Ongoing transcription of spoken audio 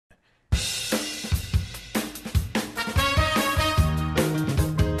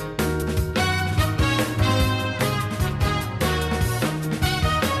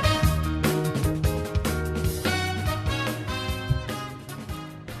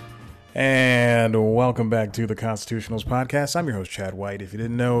And welcome back to the Constitutionals Podcast. I'm your host, Chad White. If you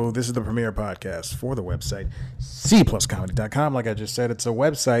didn't know, this is the premier podcast for the website, cpluscomedy.com. Like I just said, it's a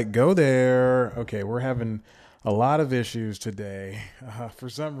website. Go there. Okay, we're having a lot of issues today. For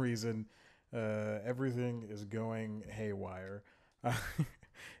some reason, everything is going haywire.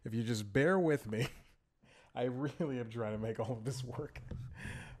 If you just bear with me, I really am trying to make all of this work.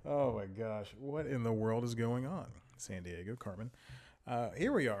 Oh my gosh, what in the world is going on? San Diego, Carmen.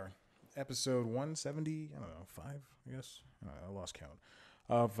 Here we are. Episode 170, I don't know, 5, I guess. I lost count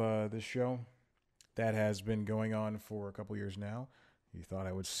of this show that has been going on for a couple years now. You thought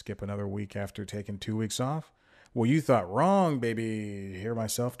I would skip another week after taking 2 weeks off? Well, you thought wrong, baby. Hear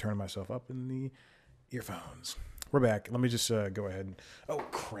myself, turn myself up in the earphones. We're back. Let me just go ahead and... Oh,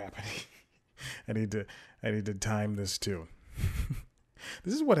 crap. I need to time this too.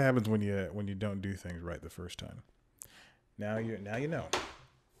 This is what happens when you don't do things right the first time. Now you know.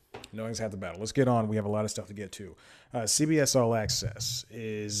 Knowing's half the battle. Let's get on. We have a lot of stuff to get to. CBS All Access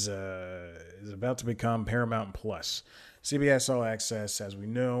is about to become Paramount Plus. CBS All Access, as we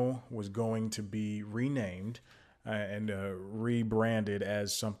know, was going to be renamed and rebranded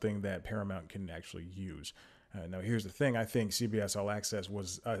as something that Paramount can actually use. Now, here's the thing. I think CBS All Access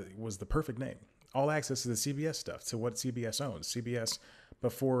was the perfect name. All Access is the CBS stuff, to what CBS owns. CBS,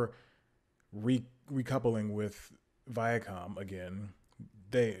 before recoupling with Viacom again,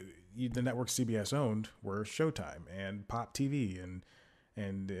 the networks CBS owned were Showtime and Pop TV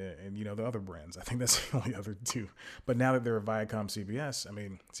and you know the other brands. I think that's the only other two. But now that they're a Viacom CBS, I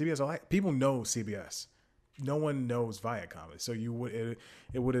mean CBS, people know CBS. No one knows Viacom. So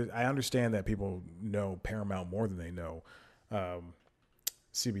I understand that people know Paramount more than they know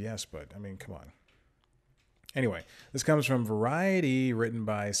CBS, but I mean, come on. Anyway, this comes from Variety, written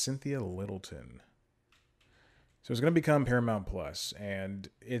by Cynthia Littleton. So it's going to become Paramount Plus, and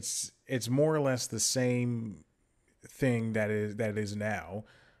it's more or less the same thing that it is now.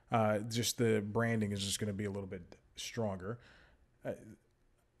 Just the branding is just going to be a little bit stronger.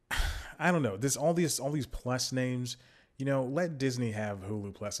 I don't know. All these Plus names, you know, let Disney have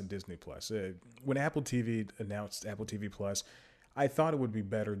Hulu Plus and Disney Plus. When Apple TV announced Apple TV Plus, I thought it would be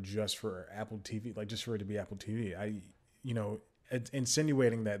better just for Apple TV, like just for it to be Apple TV.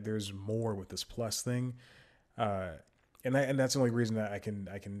 Insinuating that there's more with this Plus thing. And that's the only reason that I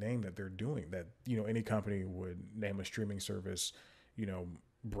can name that they're doing that. You know, any company would name a streaming service, you know,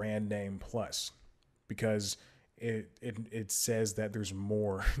 brand name Plus, because it says that there's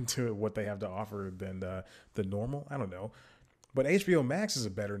more to what they have to offer than the normal. I don't know, but HBO Max is a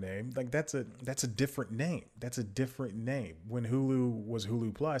better name. Like that's a different name. That's a different name. When Hulu was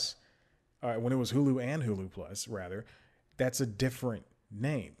Hulu Plus, when it was Hulu and Hulu Plus rather, that's a different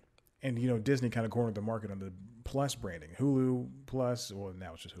name. And, you know, Disney kind of cornered the market on the Plus branding. Hulu Plus, well,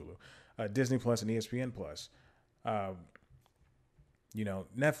 now it's just Hulu. Disney Plus and ESPN Plus. You know,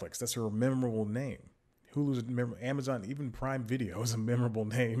 Netflix, that's a memorable name. Hulu's a memorable. Amazon, even Prime Video is a memorable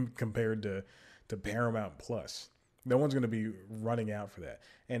name compared to Paramount Plus. No one's going to be running out for that.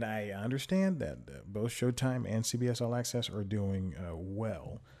 And I understand that both Showtime and CBS All Access are doing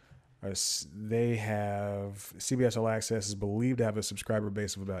well. They have CBS All Access is believed to have a subscriber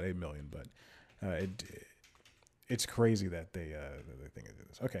base of about 8 million, but it's crazy that they think they do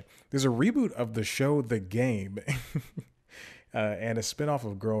this. Okay, there's a reboot of the show The Game and a spinoff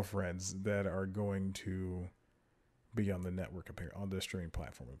of Girlfriends that are going to be on the network, on the streaming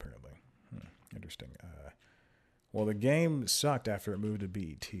platform apparently. Interesting. Well, The Game sucked after it moved to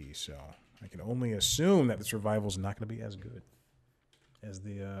BET, so I can only assume that this revival is not going to be as good as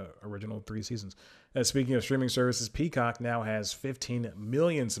the original 3 seasons. Speaking of streaming services, Peacock now has 15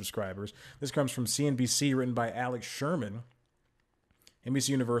 million subscribers. This comes from CNBC, written by Alex Sherman. NBC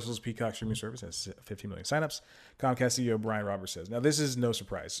Universal's Peacock streaming service has 15 million signups. Comcast CEO Brian Roberts says. Now, this is no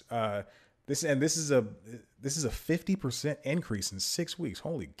surprise. This is a 50% increase in 6 weeks.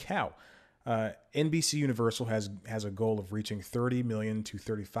 Holy cow! NBC Universal has a goal of reaching 30 million to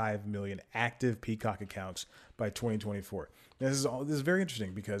 35 million active Peacock accounts by 2024. Now, this is very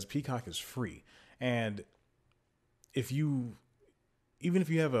interesting because Peacock is free, and even if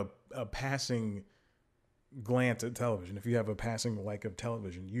you have a passing glance at television, if you have a passing like of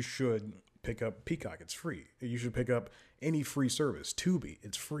television, you should pick up Peacock. It's free. You should pick up any free service. Tubi,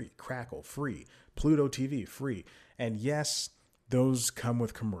 it's free. Crackle, free. Pluto TV, free. And yes, those come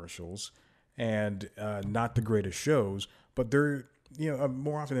with commercials and not the greatest shows, but they're,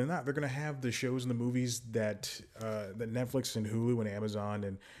 more often than not, they're going to have the shows and the movies that Netflix and Hulu and Amazon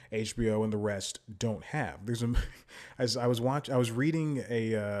and HBO and the rest don't have. I was reading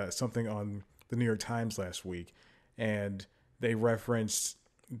something on the New York Times last week, and they referenced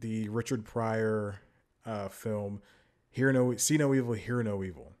the Richard Pryor film, See No Evil, Hear No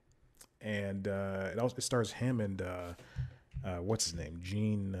Evil. And it stars him and what's his name?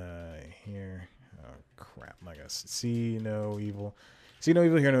 Gene here. Oh crap! I guess See No Evil, Hear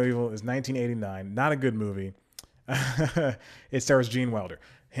No Evil is 1989. Not a good movie. It stars Gene Wilder,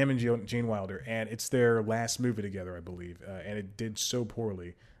 him and Gene Wilder, and it's their last movie together, I believe. And it did so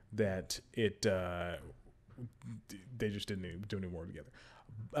poorly that they just didn't do any more together.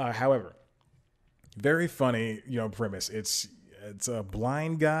 However, very funny, premise. It's a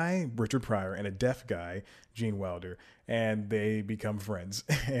blind guy, Richard Pryor, and a deaf guy, Gene Wilder, and they become friends.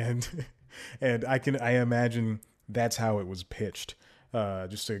 And I imagine that's how it was pitched.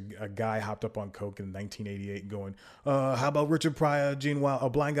 Just a guy hopped up on coke in 1988 going, how about Richard Pryor, Gene Wilder, a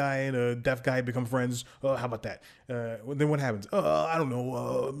blind guy and a deaf guy become friends? How about that? Then what happens? I don't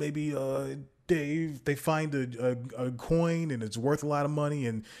know. Maybe they find a coin and it's worth a lot of money,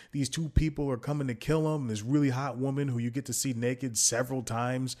 and these two people are coming to kill him. This really hot woman who you get to see naked several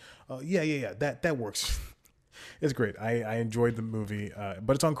times. Yeah. That works. It's great. I enjoyed the movie,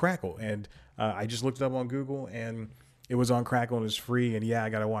 but it's on Crackle, and I just looked it up on Google, and it was on Crackle and it's free. And yeah, I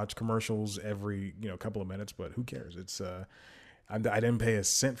got to watch commercials every couple of minutes, but who cares? It's I didn't pay a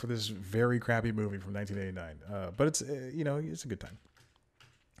cent for this very crappy movie from 1989, but it's it's a good time.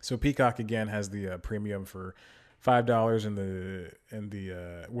 So Peacock again has the premium for $5 and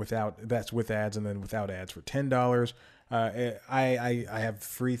the that's with ads, and then without ads for $10. I have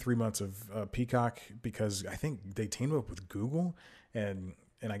free 3 months of Peacock because I think they teamed up with Google, and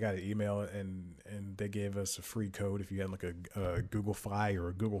I got an email and they gave us a free code if you had like a Google Fi or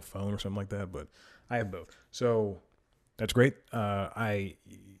a Google phone or something like that. But I have both, so that's great.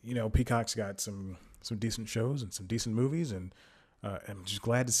 Peacock's got some decent shows and some decent movies, and I'm just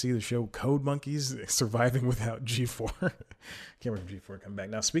glad to see the show Code Monkeys surviving without G4. Can't wait for G4 to come back.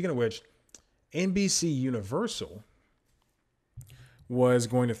 Now, speaking of which, NBC Universal was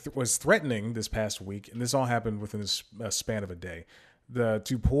threatening this past week, and this all happened within a span of a day,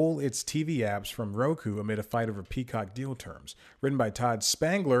 to pull its TV apps from Roku amid a fight over Peacock deal terms. Written by Todd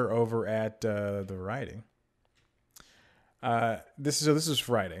Spangler over at The Variety. This is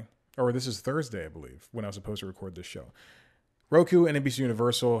Friday, or this is Thursday, I believe, when I was supposed to record this show. Roku and NBC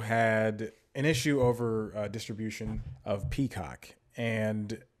Universal had an issue over distribution of Peacock,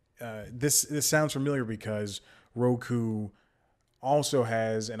 and this sounds familiar because Roku also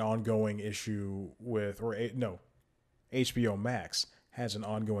has an ongoing issue with, HBO Max has an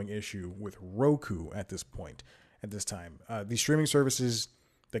ongoing issue with Roku at this time. These streaming services,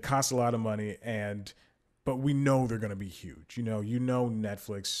 they cost a lot of money, but we know they're going to be huge.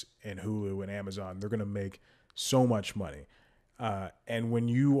 Netflix and Hulu and Amazon, they're going to make so much money. And when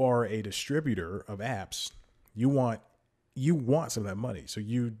you are a distributor of apps, you want some of that money. So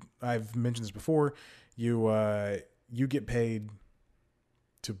I've mentioned this before, you get paid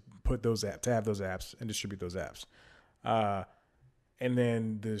to have those apps and distribute those apps. And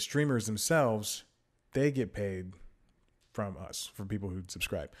then the streamers themselves, they get paid from us, from people who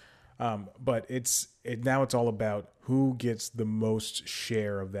subscribe. But now it's all about who gets the most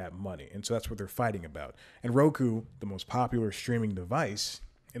share of that money. And so that's what they're fighting about. And Roku, the most popular streaming device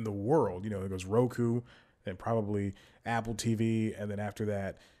in the world, it goes Roku, then probably Apple TV. And then after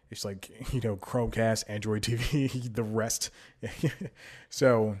that, it's like, Chromecast, Android TV, the rest.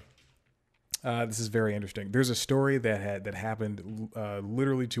 So this is very interesting. There's a story that happened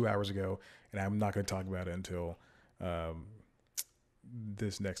literally 2 hours ago, and I'm not going to talk about it until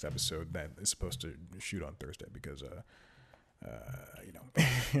this next episode that is supposed to shoot on Thursday because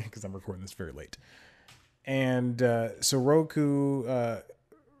because I'm recording this very late. And so Roku,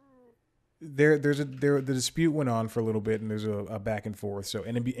 the dispute went on for a little bit, and there's a back and forth. So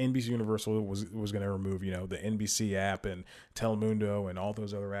NBC Universal was going to remove the NBC app and Telemundo and all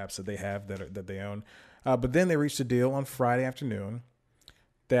those other apps that they have that they own. But then they reached a deal on Friday afternoon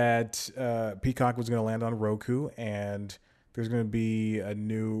that Peacock was going to land on Roku, and there's going to be a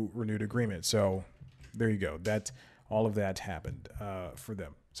renewed agreement. So there you go. All of that happened for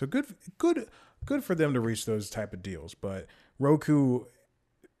them. So good for them to reach those type of deals. But Roku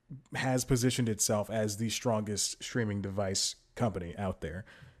has positioned itself as the strongest streaming device company out there.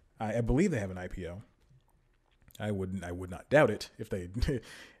 I believe they have an IPO. I would not doubt it if they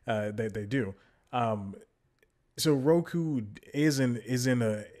they do. So Roku is in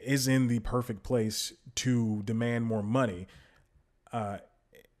the perfect place to demand more money.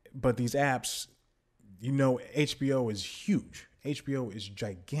 But these apps, HBO is huge. HBO is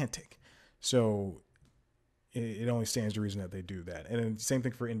gigantic. So it only stands to reason that they do that. And then same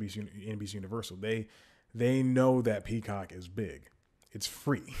thing for NBC Universal. They know that Peacock is big, It's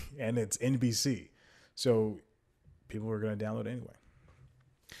free and it's NBC. So people are going to download it anyway.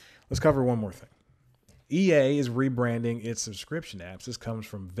 Let's cover one more thing. EA is rebranding its subscription apps. This comes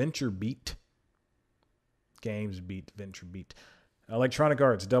from VentureBeat. GamesBeat, VentureBeat. Electronic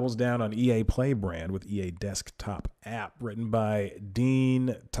Arts doubles down on EA Play brand with EA Desktop app, written by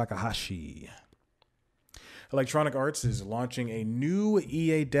Dean Takahashi. Electronic Arts is launching a new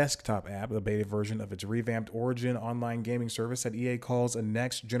EA Desktop app, the beta version of its revamped Origin online gaming service that EA calls a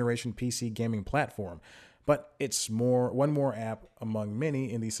next-generation PC gaming platform. But it's one more app among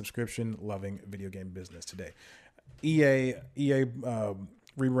many in the subscription-loving video game business today. EA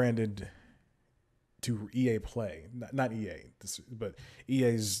rebranded to EA Play, not EA, but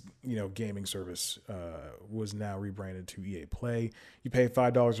EA's gaming service was now rebranded to EA Play. You pay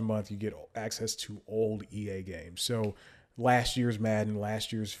 $5 a month, you get access to old EA games. So last year's Madden,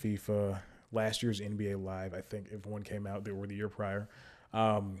 last year's FIFA, last year's NBA Live, I think if one came out, they were the year prior.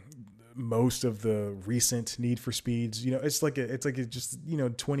 Most of the recent Need for Speeds, it's like just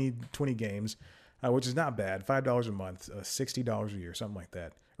 20 games, which is not bad. $5 a month, $60 a year, something like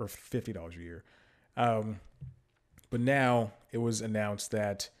that, or $50 a year. But now it was announced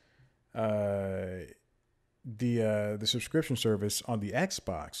that the subscription service on the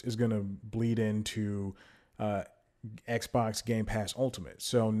Xbox is going to bleed into Xbox Game Pass Ultimate.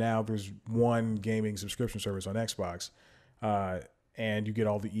 So now there's one gaming subscription service on Xbox, and you get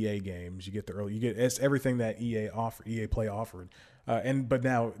all the EA games. You get it's everything that EA Play offered. But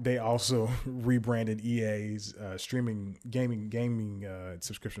now they also rebranded EA's streaming gaming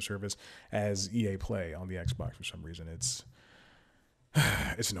subscription service as EA Play on the Xbox for some reason. It's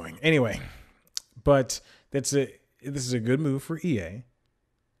annoying. Anyway, but this is a good move for EA.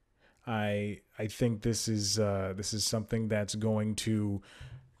 I think this is something that's going to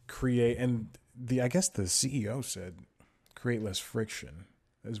create, and I guess the CEO said create less friction,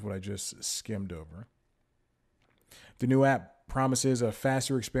 is what I just skimmed over. The new app promises a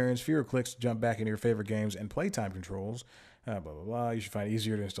faster experience, fewer clicks to jump back into your favorite games, and playtime controls. Blah, blah, blah. You should find it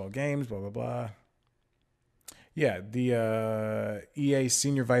easier to install games, blah, blah, blah. Yeah, the EA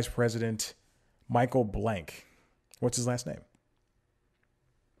Senior Vice President, Michael Blank. What's his last name?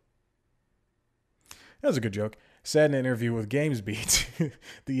 That was a good joke. Said in an interview with GamesBeat,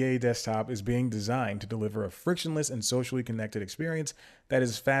 the EA Desktop is being designed to deliver a frictionless and socially connected experience that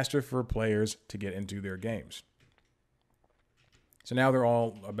is faster for players to get into their games. So now they're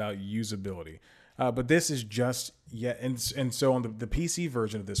all about usability. But this is just yet, and so on the PC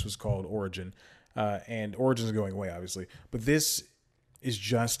version of this was called Origin, and Origin is going away, obviously. But this is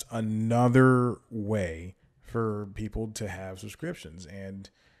just another way for people to have subscriptions,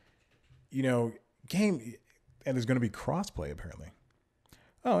 and and there's going to be crossplay apparently.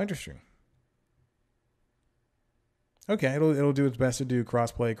 Oh, interesting. Okay, it'll do its best to do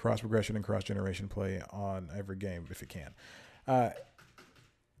crossplay, cross progression, and cross generation play on every game if it can. I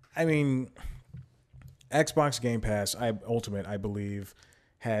mean, Xbox Game Pass Ultimate, I believe,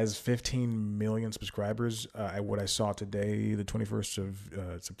 has 15 million subscribers. What I saw today, the 21st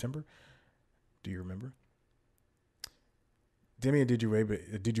of September. Do you remember? Demi Adijuibe's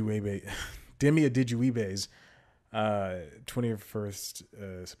 21st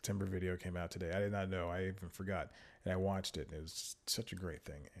September video came out today. I did not know. I even forgot. And I watched it. And it was such a great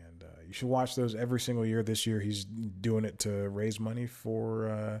thing. And you should watch those every single year. This year, he's doing it to raise money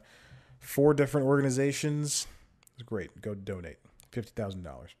for 4 different organizations. It's great. Go donate.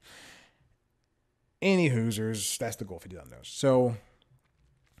 $50,000. Any Hoosers, that's the goal if you don't know. So,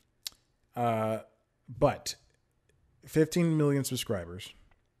 but 15 million subscribers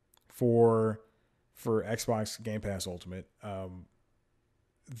for Xbox Game Pass Ultimate.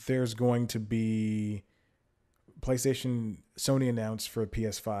 There's going to be Sony announced for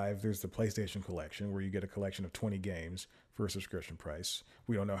PS5, there's the PlayStation Collection where you get a collection of 20 games for a subscription price.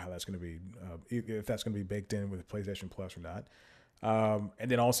 We don't know how that's going to be, if that's going to be baked in with PlayStation Plus or not. And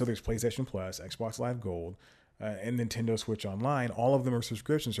then also there's PlayStation Plus, Xbox Live Gold, and Nintendo Switch Online. All of them are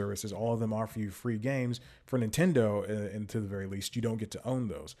subscription services. All of them offer you free games. For Nintendo, and to the very least, you don't get to own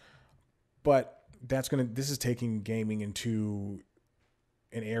those. But this is taking gaming into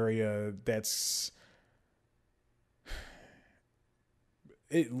an area that's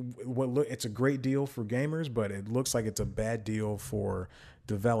it's a great deal for gamers, but it looks like it's a bad deal for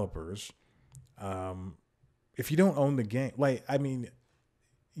developers. If you don't own the game,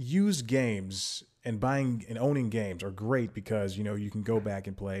 used games and buying and owning games are great because you can go back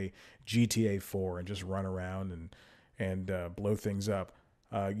and play GTA 4 and just run around and blow things up.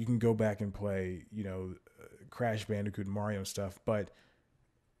 You can go back and play Crash Bandicoot and Mario stuff, but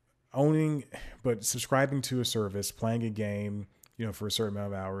subscribing to a service, playing a game, for a certain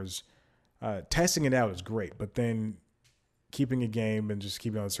amount of hours. Testing it out is great, but then keeping a game and just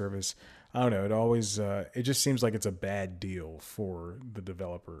keeping on the service, I don't know. It always it just seems like it's a bad deal for the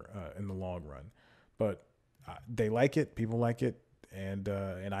developer in the long run. But they like it, people like it, and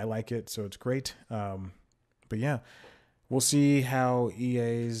I like it, so it's great. But yeah, we'll see how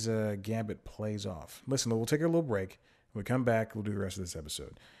EA's Gambit plays off. Listen, we'll take a little break. When we come back, we'll do the rest of this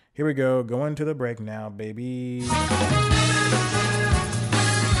episode. Here we go. Going to the break now, baby.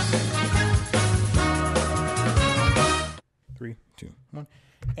 3, 2, 1.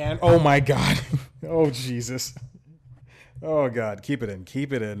 And oh my God. Oh, Jesus. Oh, God. Keep it in.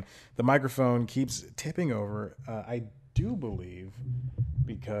 Keep it in. The microphone keeps tipping over. I do believe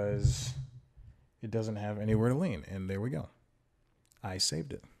because it doesn't have anywhere to lean. And there we go. I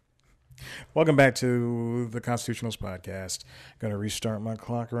saved it. Welcome back to the Constitutionals podcast. Going to restart my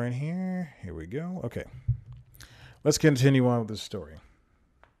clock right here. Here we go. Okay. Let's continue on with this story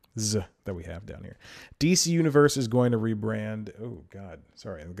that we have down here. DC Universe is going to rebrand. Oh, God.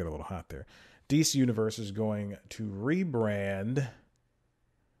 Sorry, I got a little hot there. DC Universe is going to rebrand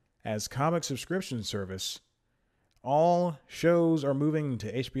as comic subscription service. All shows are moving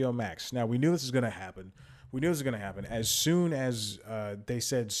to HBO Max. Now, we knew this was going to happen. As soon as they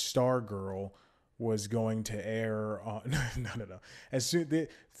said Stargirl was going to air on no. As soon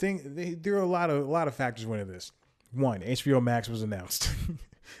there are a lot of factors went into this. One, HBO Max was announced.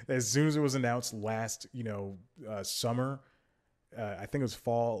 As soon as it was announced last, summer, I think it was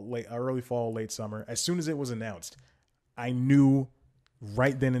early fall, late summer. As soon as it was announced, I knew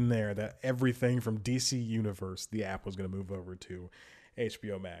right then and there that everything from DC Universe, the app, was going to move over to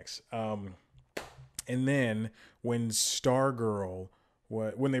HBO Max. And then when Stargirl,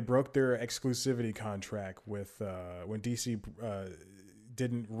 when they broke their exclusivity contract with when DC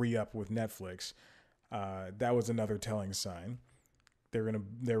didn't re-up with Netflix, that was another telling sign. They were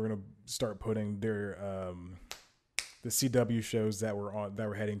gonna start putting their the CW shows that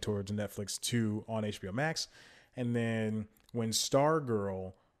were heading towards Netflix on HBO Max, and then when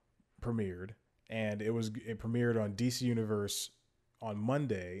Stargirl premiered, and it premiered on DC Universe on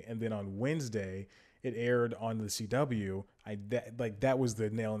Monday, and then on Wednesday it aired on the CW. That was the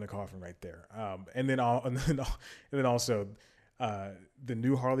nail in the coffin right there. And then also the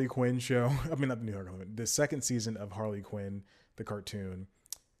new Harley Quinn show. I mean, not the new Harley Quinn. The second season of Harley Quinn, the cartoon,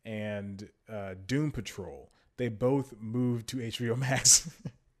 and Doom Patrol. They both moved to HBO Max,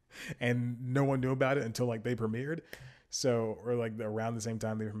 and no one knew about it until they premiered. So, or around the same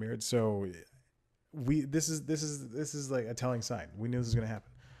time they premiered. So, this is like a telling sign. We knew this was going to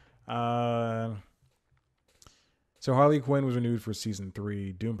happen. So Harley Quinn was renewed for season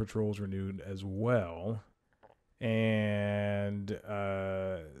 3. Doom Patrol was renewed as well. And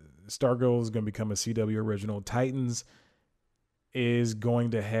Stargirl is going to become a CW original. Titans is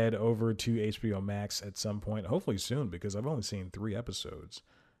going to head over to HBO Max at some point, hopefully soon, because I've only seen 3 episodes.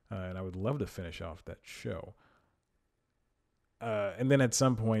 And I would love to finish off that show. And then at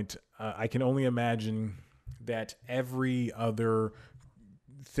some point, I can only imagine that every other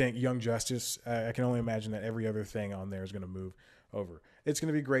thing, Young Justice, I can only imagine that every other thing on there is going to move over. It's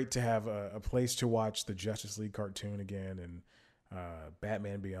going to be great to have a place to watch the Justice League cartoon again, and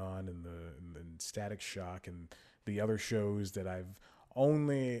Batman Beyond, and the Static Shock, and the other shows that I've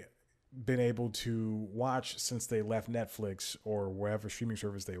only been able to watch since they left Netflix or wherever streaming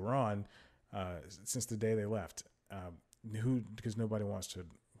service they were on, since the day they left. Because nobody wants to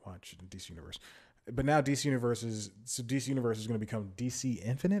watch DC Universe. But now DC Universe is going to become DC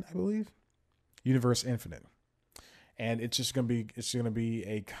Infinite, I believe. Universe Infinite. And it's going to be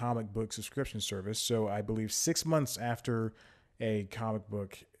a comic book subscription service. So I believe 6 months after a comic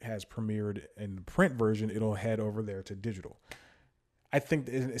book has premiered in the print version, it'll head over there to digital. I think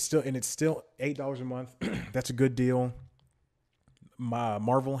it's still $8 a month. That's a good deal.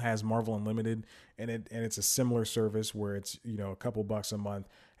 Marvel has Marvel Unlimited, and it's a similar service where it's a couple bucks a month,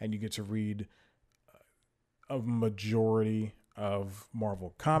 and you get to read a majority of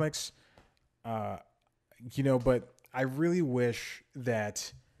Marvel comics. But I really wish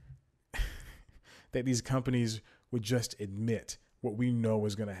that these companies would just admit what we know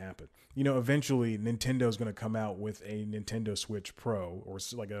is going to happen. Eventually Nintendo is going to come out with a Nintendo Switch Pro, or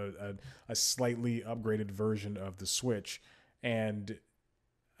like a slightly upgraded version of the Switch. And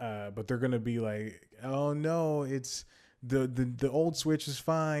but they're gonna be like, oh no, it's the old Switch is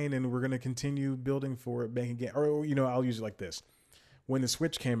fine, and we're gonna continue building for it, making it. Or I'll use it like this: when the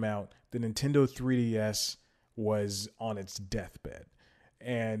Switch came out, the Nintendo 3DS was on its deathbed,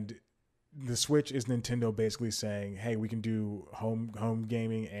 and the Switch is Nintendo basically saying, hey, we can do home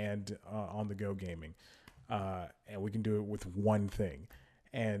gaming and on the go gaming. and we can do it with one thing.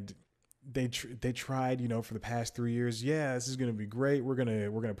 And they tried, for the past 3 years. Yeah, this is going to be great. We're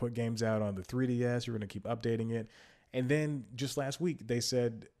gonna put games out on the 3DS. We're gonna keep updating it. And then just last week they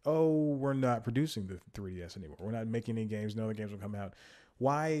said, "Oh, we're not producing the 3DS anymore. We're not making any games. No other games will come out."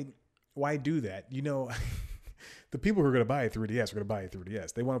 Why do that? The people who are going to buy a 3DS are going to buy a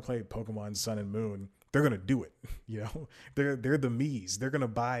 3DS. They want to play Pokemon Sun and Moon. They're going to do it. They're the me's. They're going to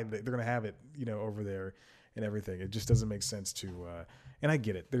buy. They're going to have it. Over there and everything. It just doesn't make sense to. And I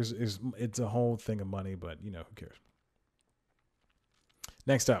get it. It's a whole thing of money, but who cares?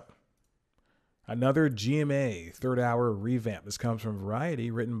 Next up, another GMA third-hour revamp. This comes from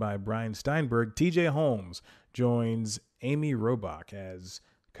Variety, written by Brian Steinberg. T.J. Holmes joins Amy Robach as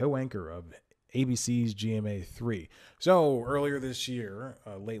co-anchor of ABC's GMA 3. So earlier this year,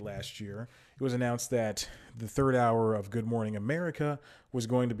 late last year, it was announced that the third hour of Good Morning America was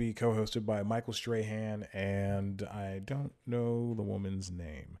going to be co-hosted by Michael Strahan and I don't know the woman's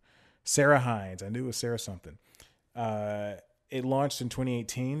name, Sarah Hines. I knew it was Sarah something. It launched in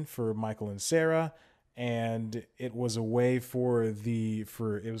 2018 for Michael and Sarah, and it was a way it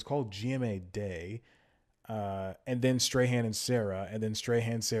was called GMA Day. And then Strahan and Sarah, and then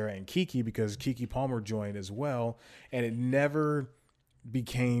Strahan, Sarah, and Kiki, because Kiki Palmer joined as well. And it never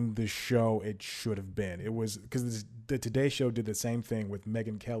became the show it should have been. It was because the Today Show did the same thing with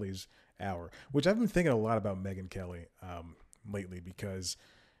Megyn Kelly's hour, which I've been thinking a lot about Megyn Kelly lately, because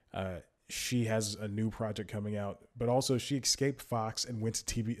she has a new project coming out, but also she escaped Fox and went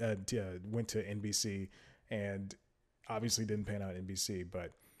to went to NBC, and obviously didn't pan out NBC,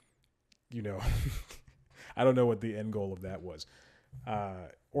 but I don't know what the end goal of that was,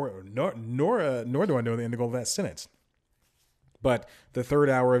 nor do I know the end goal of that sentence. But the third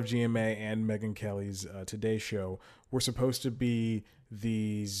hour of GMA and Megyn Kelly's Today Show were supposed to be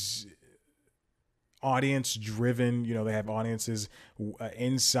these audience-driven. They have audiences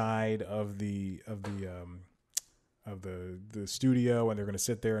inside of the studio, and they're going to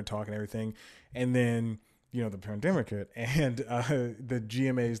sit there and talk and everything, and then. The pandemic hit, and the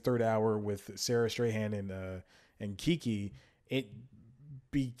GMA's third hour with Sarah Strahan and Kiki, it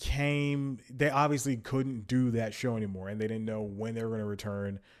became, they obviously couldn't do that show anymore, and they didn't know when they were going to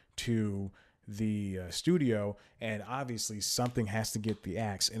return to the studio, and obviously something has to get the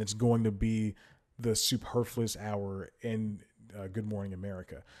axe, and it's going to be the superfluous hour in Good Morning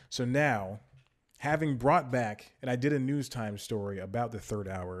America. So now, having brought back, and I did a News Times story about the third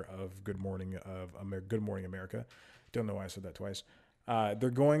hour of Good Morning America. Don't know why I said that twice.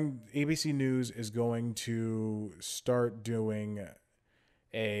 ABC News is going to start doing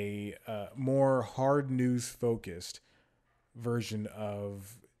a more hard news focused version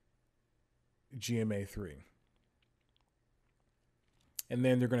of GMA 3. And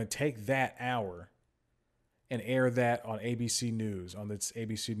then they're going to take that hour and air that on ABC News, on its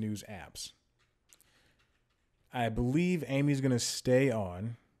ABC News apps. I believe Amy's going to stay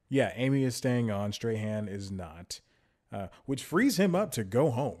on. Yeah, Amy is staying on. Strahan is not, which frees him up to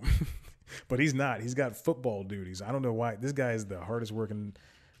go home. But he's not. He's got football duties. I don't know why. This guy is one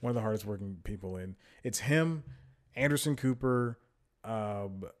of the hardest working people in. It's him, Anderson Cooper,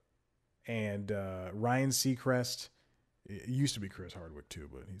 and Ryan Seacrest. It used to be Chris Hardwick too,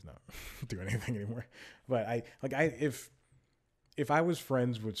 but he's not doing anything anymore. But if I was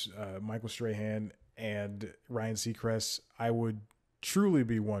friends with Michael Strahan and Ryan Seacrest, I would truly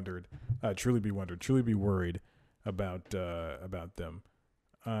be worried about them.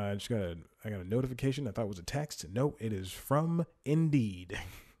 I got a notification. I thought it was a text. No, it is from Indeed.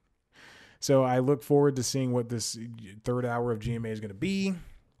 So I look forward to seeing what this third hour of GMA is going to be.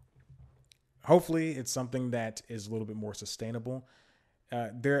 Hopefully it's something that is a little bit more sustainable.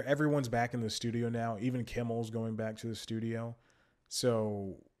 Everyone's back in the studio now. Even Kimmel's going back to the studio.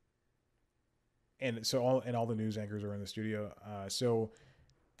 So all the news anchors are in the studio. So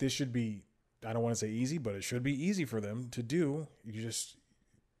this should be, I don't want to say easy, but it should be easy for them to do. You just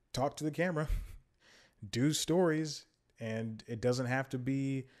talk to the camera, do stories, and it doesn't have to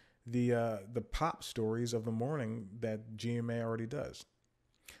be the pop stories of the morning that GMA already does.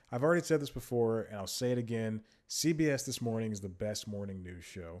 I've already said this before, and I'll say it again. CBS This Morning is the best morning news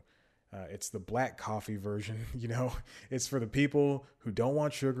show. It's the black coffee version. It's for the people who don't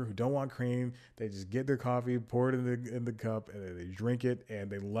want sugar, who don't want cream. They just get their coffee, pour it in the cup, and they drink it, and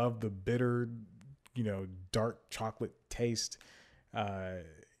they love the bitter, dark chocolate taste, and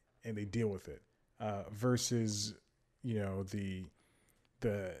they deal with it. Versus, the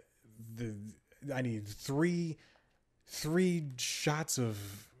I need three shots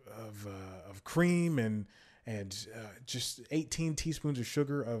of cream and just 18 teaspoons of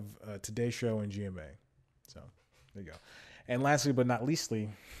sugar of Today Show and GMA. There you go. And lastly, but not leastly,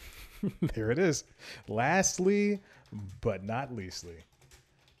 there it is. Lastly, but not leastly.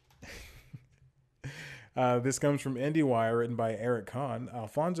 This comes from IndieWire, written by Eric Kahn,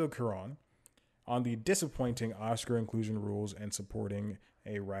 Alfonso Cuarón, on the disappointing Oscar inclusion rules and supporting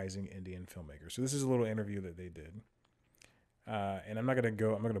a rising Indian filmmaker. So this is a little interview that they did. And I'm not going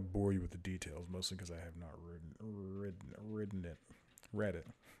to bore you with the details, mostly because I have not read it.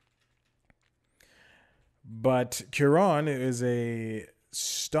 But Cuarón is a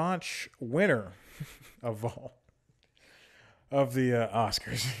staunch winner of the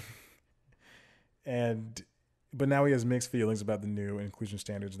Oscars. But now he has mixed feelings about the new inclusion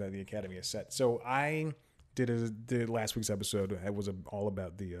standards that the Academy has set. So I did last week's episode. It was all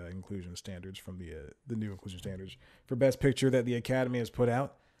about the inclusion standards from the new inclusion standards for Best Picture that the Academy has put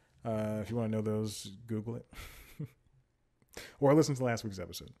out. If you want to know those, Google it. Or listen to last week's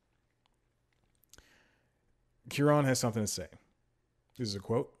episode. Cuarón has something to say. This is a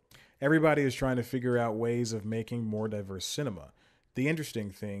quote. Everybody is trying to figure out ways of making more diverse cinema. The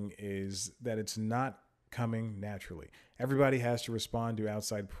interesting thing is that it's not coming naturally. Everybody has to respond to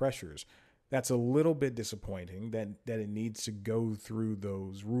outside pressures. That's a little bit disappointing that it needs to go through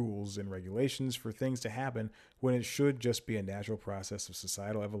those rules and regulations for things to happen when it should just be a natural process of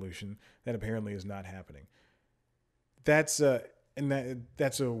societal evolution that apparently is not happening. That's a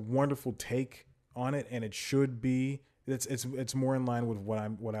wonderful take on it, and it should be. It's more in line with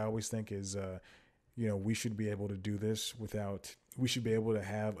what I always think is, we should be able to do this without. We should be able to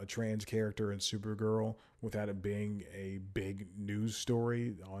have a trans character in Supergirl without it being a big news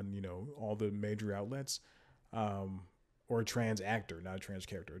story on all the major outlets, or a trans actor, not a trans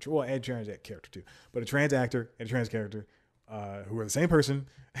character. Well, a trans character too, but a trans actor and a trans character who are the same person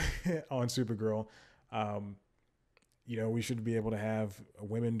on Supergirl. We should be able to have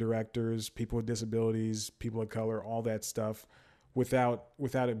women directors, people with disabilities, people of color, all that stuff without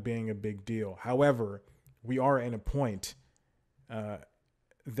it being a big deal. However, we are in a point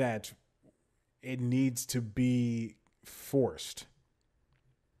that it needs to be forced.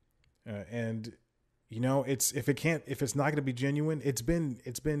 And if it's not going to be genuine, it's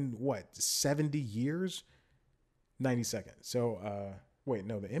been what, 70 years, 90 seconds. So, wait,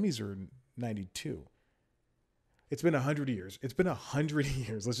 no, the Emmys are 92. It's been 100 years. It's been 100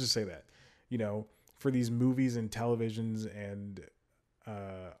 years. Let's just say that, for these movies and televisions and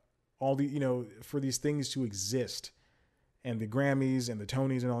all the, for these things to exist, and the Grammys and the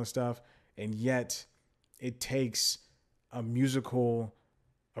Tonys and all this stuff. And yet it takes a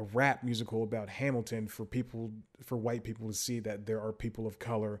rap musical about Hamilton for white people to see that there are people of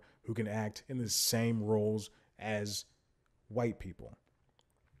color who can act in the same roles as white people.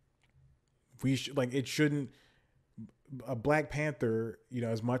 It shouldn't. A Black Panther,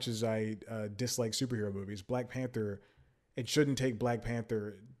 as much as I dislike superhero movies, Black Panther, it shouldn't take Black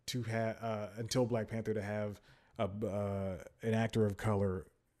Panther to have until Black Panther to have an actor of color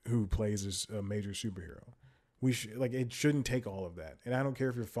who plays a major superhero. It shouldn't take all of that. And I don't care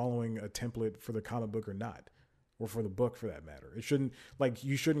if you're following a template for the comic book or not, or for the book for that matter. It shouldn't,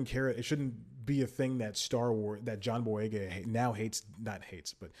 you shouldn't care. It shouldn't be a thing that Star Wars, that John Boyega now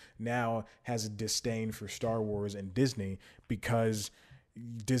has a disdain for Star Wars and Disney because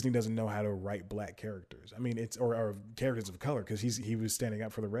Disney doesn't know how to write black characters. I mean, or characters of color, because he was standing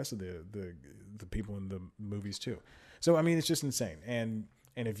up for the rest of the people in the movies too. So I mean, it's just insane. And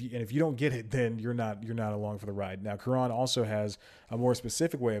if you don't get it, then you're not along for the ride. Now, Cuarón also has a more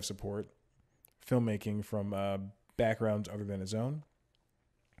specific way of support filmmaking from backgrounds other than his own.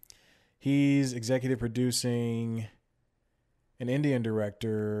 He's executive producing an Indian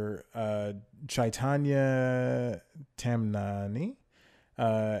director, Chaitanya Tamnani.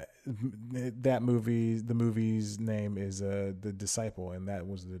 The movie's name is The Disciple, and that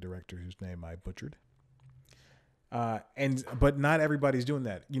was the director whose name I butchered. But not everybody's doing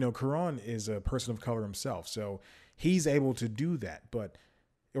that. Cuarón is a person of color himself, so he's able to do that,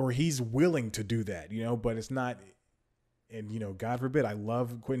 or he's willing to do that, but it's not, and God forbid, I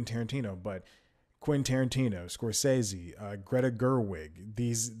love Quentin Tarantino, but Quentin Tarantino, Scorsese, Greta Gerwig,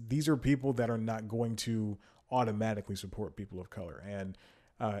 these are people that are not going to automatically support people of color. And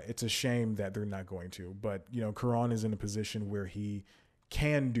it's a shame that they're not going to. But, Cuarón is in a position where he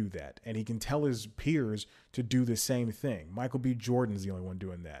can do that, and he can tell his peers to do the same thing. Michael B. Jordan is the only one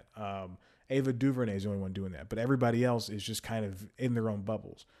doing that. Ava DuVernay is the only one doing that. But everybody else is just kind of in their own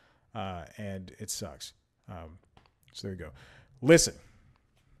bubbles. And it sucks. So there you go. Listen,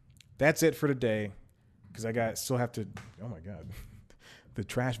 that's it for today, because still have to, oh my God, the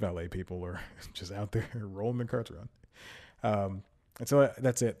trash valet people are just out there rolling their carts around. And so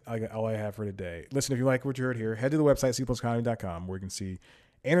that's it. All I have for today. Listen, if you like what you heard here, head to the website, cpluscomedy.com, where you can see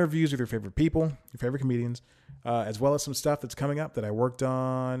interviews with your favorite people, your favorite comedians, as well as some stuff that's coming up that I worked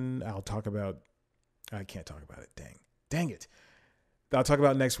on. I'll talk about. I can't talk about it. Dang it. I'll talk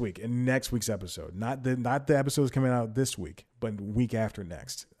about next week in next week's episode. Not the episodes coming out this week, but week after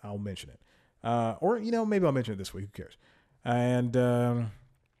next. I'll mention it. Or, maybe I'll mention it this week. Who cares? And you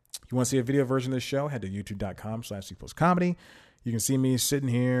want to see a video version of this show, head to youtube.com/cpluscomedy. You can see me sitting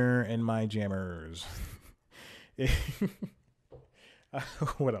here in my jammers.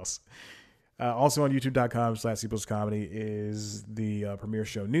 What else? Also on youtube.com/cpluscomedy is the premiere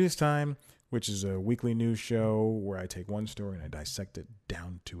show News Time, which is a weekly news show where I take one story and I dissect it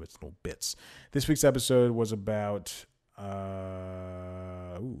down to its little bits. This week's episode was about,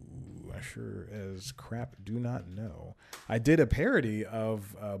 I sure as crap do not know. I did a parody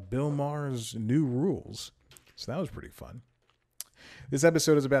of Bill Maher's New Rules, so that was pretty fun. This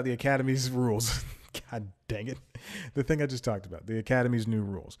episode is about the Academy's rules. God dang it. The thing I just talked about, the Academy's new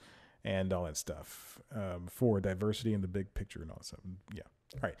rules and all that stuff for diversity in the big picture and all that stuff. Yeah.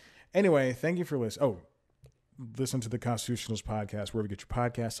 All right. Anyway, thank you for listening. Oh, listen to the Constitutionalist podcast, wherever you get your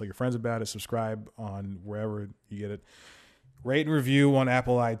podcasts. Tell your friends about it. Subscribe on wherever you get it. Rate and review on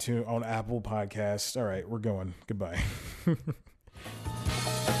Apple Podcasts. All right, we're going. Goodbye.